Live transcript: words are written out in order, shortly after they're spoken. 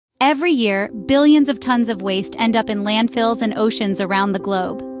Every year, billions of tons of waste end up in landfills and oceans around the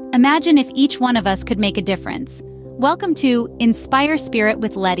globe. Imagine if each one of us could make a difference. Welcome to InspireSpirit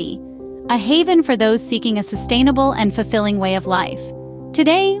with Lety, a haven for those seeking a sustainable and fulfilling way of life.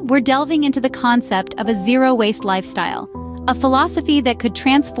 Today, we're delving into the concept of a zero-waste lifestyle, a philosophy that could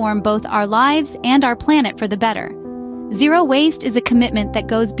transform both our lives and our planet for the better. Zero waste is a commitment that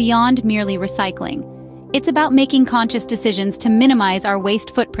goes beyond merely recycling. It's about making conscious decisions to minimize our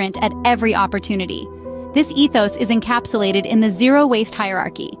waste footprint at every opportunity. This ethos is encapsulated in the zero-waste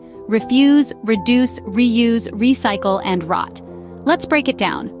hierarchy: refuse, reduce, reuse, recycle, and rot. Let's break it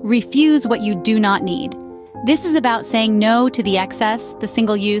down. Refuse what you do not need. This is about saying no to the excess, the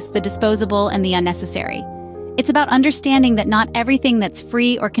single-use, the disposable, and the unnecessary. It's about understanding that not everything that's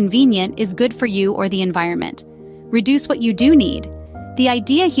free or convenient is good for you or the environment. Reduce what you do need. The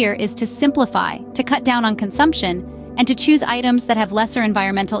idea here is to simplify, to cut down on consumption, and to choose items that have lesser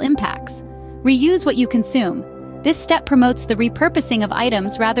environmental impacts. Reuse what you consume. This step promotes the repurposing of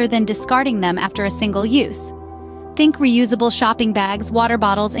items rather than discarding them after a single use. Think reusable shopping bags, water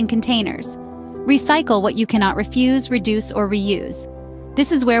bottles, and containers. Recycle what you cannot refuse, reduce, or reuse.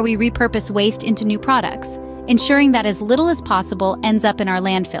 This is where we repurpose waste into new products, ensuring that as little as possible ends up in our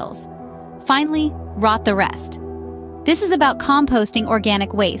landfills. Finally, rot the rest. This is about composting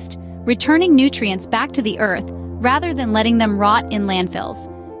organic waste, returning nutrients back to the earth rather than letting them rot in landfills,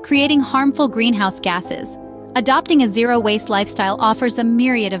 creating harmful greenhouse gases. Adopting a zero-waste lifestyle offers a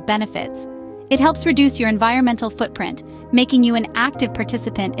myriad of benefits. It helps reduce your environmental footprint, making you an active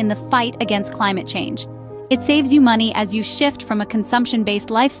participant in the fight against climate change. It saves you money as you shift from a consumption-based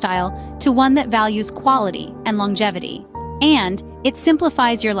lifestyle to one that values quality and longevity. And it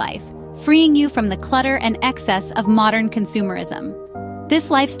simplifies your life, freeing you from the clutter and excess of modern consumerism. This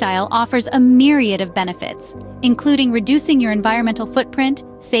lifestyle offers a myriad of benefits, including reducing your environmental footprint,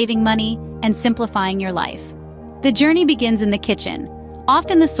 saving money, and simplifying your life. The journey begins in the kitchen,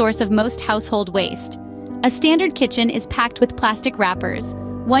 often the source of most household waste. A standard kitchen is packed with plastic wrappers,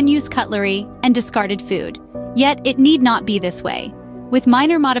 one-use cutlery, and discarded food. Yet it need not be this way. With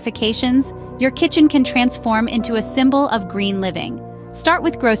minor modifications, your kitchen can transform into a symbol of green living. Start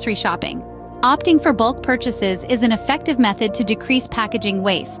with grocery shopping. Opting for bulk purchases is an effective method to decrease packaging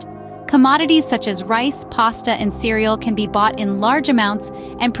waste. Commodities such as rice, pasta, and cereal can be bought in large amounts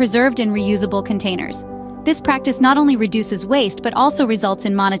and preserved in reusable containers. This practice not only reduces waste but also results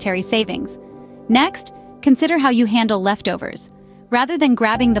in monetary savings. Next, consider how you handle leftovers. Rather than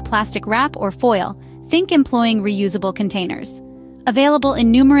grabbing the plastic wrap or foil, think employing reusable containers. Available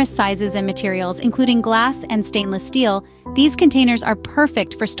in numerous sizes and materials, including glass and stainless steel, these containers are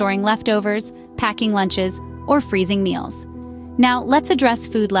perfect for storing leftovers, packing lunches, or freezing meals. Now, let's address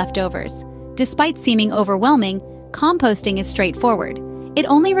food leftovers. Despite seeming overwhelming, composting is straightforward. It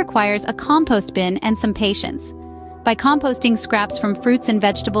only requires a compost bin and some patience. By composting scraps from fruits and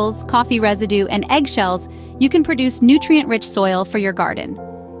vegetables, coffee residue, and eggshells, you can produce nutrient-rich soil for your garden.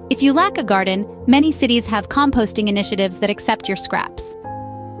 If you lack a garden, many cities have composting initiatives that accept your scraps.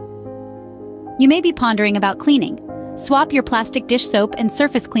 You may be pondering about cleaning. Swap your plastic dish soap and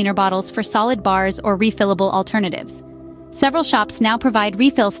surface cleaner bottles for solid bars or refillable alternatives. Several shops now provide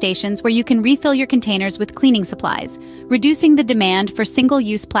refill stations where you can refill your containers with cleaning supplies, reducing the demand for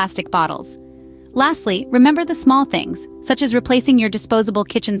single-use plastic bottles. Lastly, remember the small things, such as replacing your disposable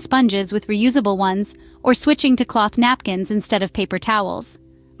kitchen sponges with reusable ones or switching to cloth napkins instead of paper towels.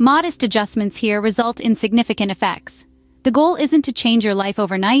 Modest adjustments here result in significant effects. The goal isn't to change your life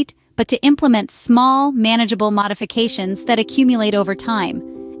overnight, but to implement small, manageable modifications that accumulate over time.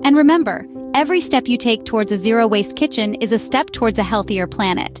 And remember, every step you take towards a zero-waste kitchen is a step towards a healthier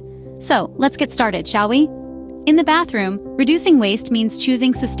planet. So, let's get started, shall we? In the bathroom, reducing waste means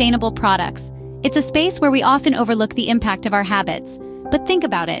choosing sustainable products. It's a space where we often overlook the impact of our habits. But think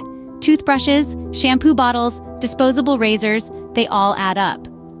about it. Toothbrushes, shampoo bottles, disposable razors, they all add up.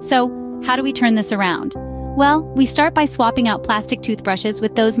 So, how do we turn this around? Well, we start by swapping out plastic toothbrushes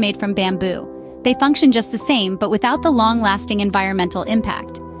with those made from bamboo. They function just the same, but without the long-lasting environmental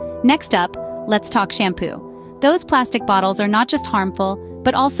impact. Next up, let's talk shampoo. Those plastic bottles are not just harmful,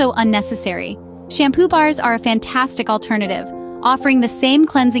 but also unnecessary. Shampoo bars are a fantastic alternative, offering the same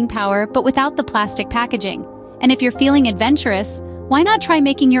cleansing power but without the plastic packaging. And if you're feeling adventurous, why not try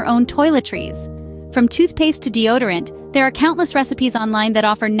making your own toiletries? From toothpaste to deodorant, there are countless recipes online that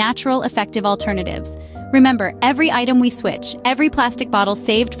offer natural, effective alternatives. Remember, every item we switch, every plastic bottle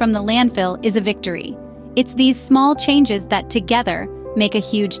saved from the landfill is a victory. It's these small changes that together make a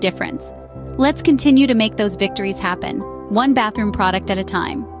huge difference. Let's continue to make those victories happen, one bathroom product at a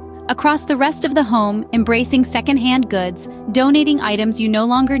time. Across the rest of the home, embracing secondhand goods, donating items you no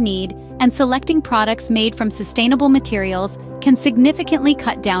longer need, and selecting products made from sustainable materials can significantly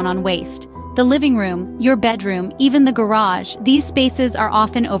cut down on waste. The living room, your bedroom, even the garage, these spaces are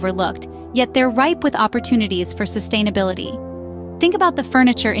often overlooked, yet they're ripe with opportunities for sustainability. Think about the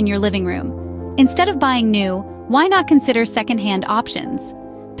furniture in your living room. Instead of buying new, why not consider secondhand options?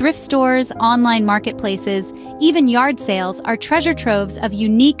 Thrift stores, online marketplaces, even yard sales are treasure troves of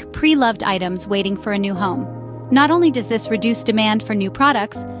unique, pre-loved items waiting for a new home. Not only does this reduce demand for new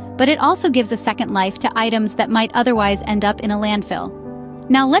products, but it also gives a second life to items that might otherwise end up in a landfill.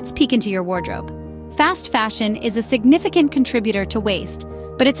 Now let's peek into your wardrobe. Fast fashion is a significant contributor to waste,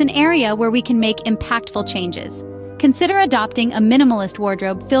 but it's an area where we can make impactful changes. Consider adopting a minimalist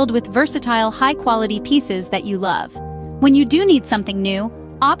wardrobe filled with versatile, high-quality pieces that you love. When you do need something new,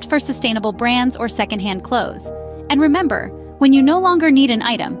 opt for sustainable brands or secondhand clothes. And remember, when you no longer need an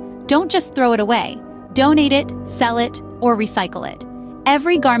item, don't just throw it away. Donate it, sell it, or recycle it.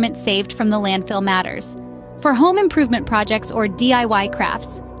 Every garment saved from the landfill matters. For home improvement projects or DIY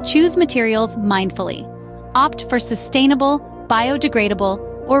crafts, choose materials mindfully. Opt for sustainable, biodegradable,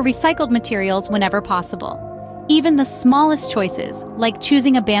 or recycled materials whenever possible. Even the smallest choices, like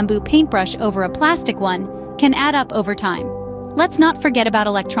choosing a bamboo paintbrush over a plastic one, can add up over time. Let's not forget about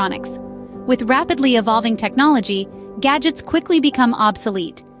electronics. With rapidly evolving technology, gadgets quickly become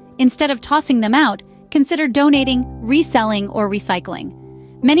obsolete. Instead of tossing them out, consider donating, reselling, or recycling.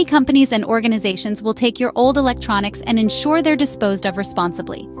 Many companies and organizations will take your old electronics and ensure they're disposed of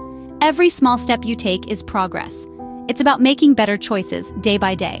responsibly. Every small step you take is progress. It's about making better choices day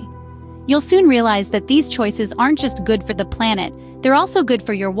by day. You'll soon realize that these choices aren't just good for the planet, they're also good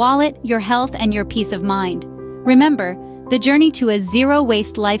for your wallet, your health, and your peace of mind. Remember, the journey to a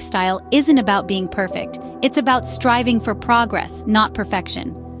zero-waste lifestyle isn't about being perfect. It's about striving for progress, not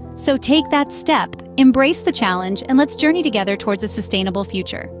perfection. So take that step, embrace the challenge, and let's journey together towards a sustainable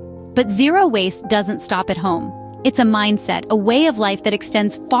future. But zero waste doesn't stop at home. It's a mindset, a way of life that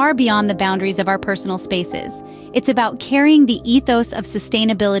extends far beyond the boundaries of our personal spaces. It's about carrying the ethos of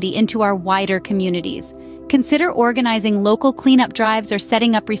sustainability into our wider communities. Consider organizing local cleanup drives or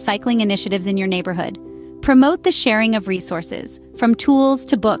setting up recycling initiatives in your neighborhood. Promote the sharing of resources, from tools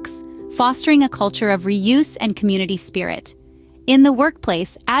to books, fostering a culture of reuse and community spirit. In the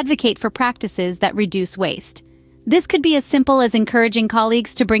workplace, advocate for practices that reduce waste. This could be as simple as encouraging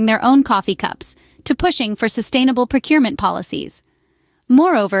colleagues to bring their own coffee cups, to pushing for sustainable procurement policies.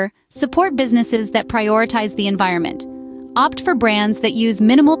 Moreover, support businesses that prioritize the environment. Opt for brands that use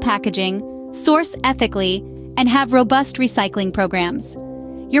minimal packaging, source ethically, and have robust recycling programs.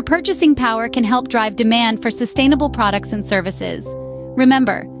 Your purchasing power can help drive demand for sustainable products and services.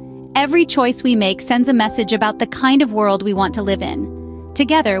 Remember, every choice we make sends a message about the kind of world we want to live in.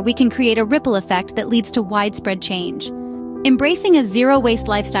 Together, we can create a ripple effect that leads to widespread change. Embracing a zero-waste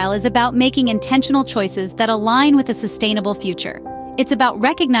lifestyle is about making intentional choices that align with a sustainable future. It's about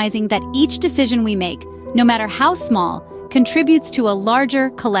recognizing that each decision we make, no matter how small, contributes to a larger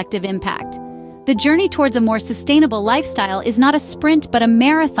collective impact. The journey towards a more sustainable lifestyle is not a sprint but a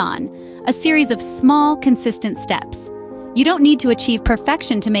marathon, a series of small, consistent steps. You don't need to achieve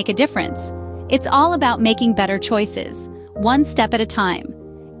perfection to make a difference. It's all about making better choices, one step at a time.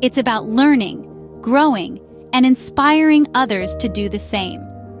 It's about learning, growing, and inspiring others to do the same.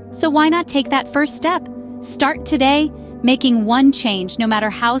 So why not take that first step? Start today, making one change no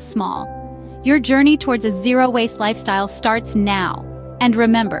matter how small. Your journey towards a zero-waste lifestyle starts now. And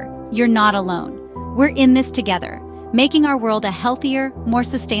remember, you're not alone. We're in this together, making our world a healthier, more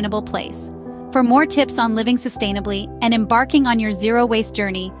sustainable place. For more tips on living sustainably and embarking on your zero-waste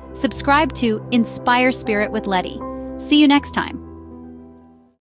journey, subscribe to Inspire Spirit with Lety. See you next time.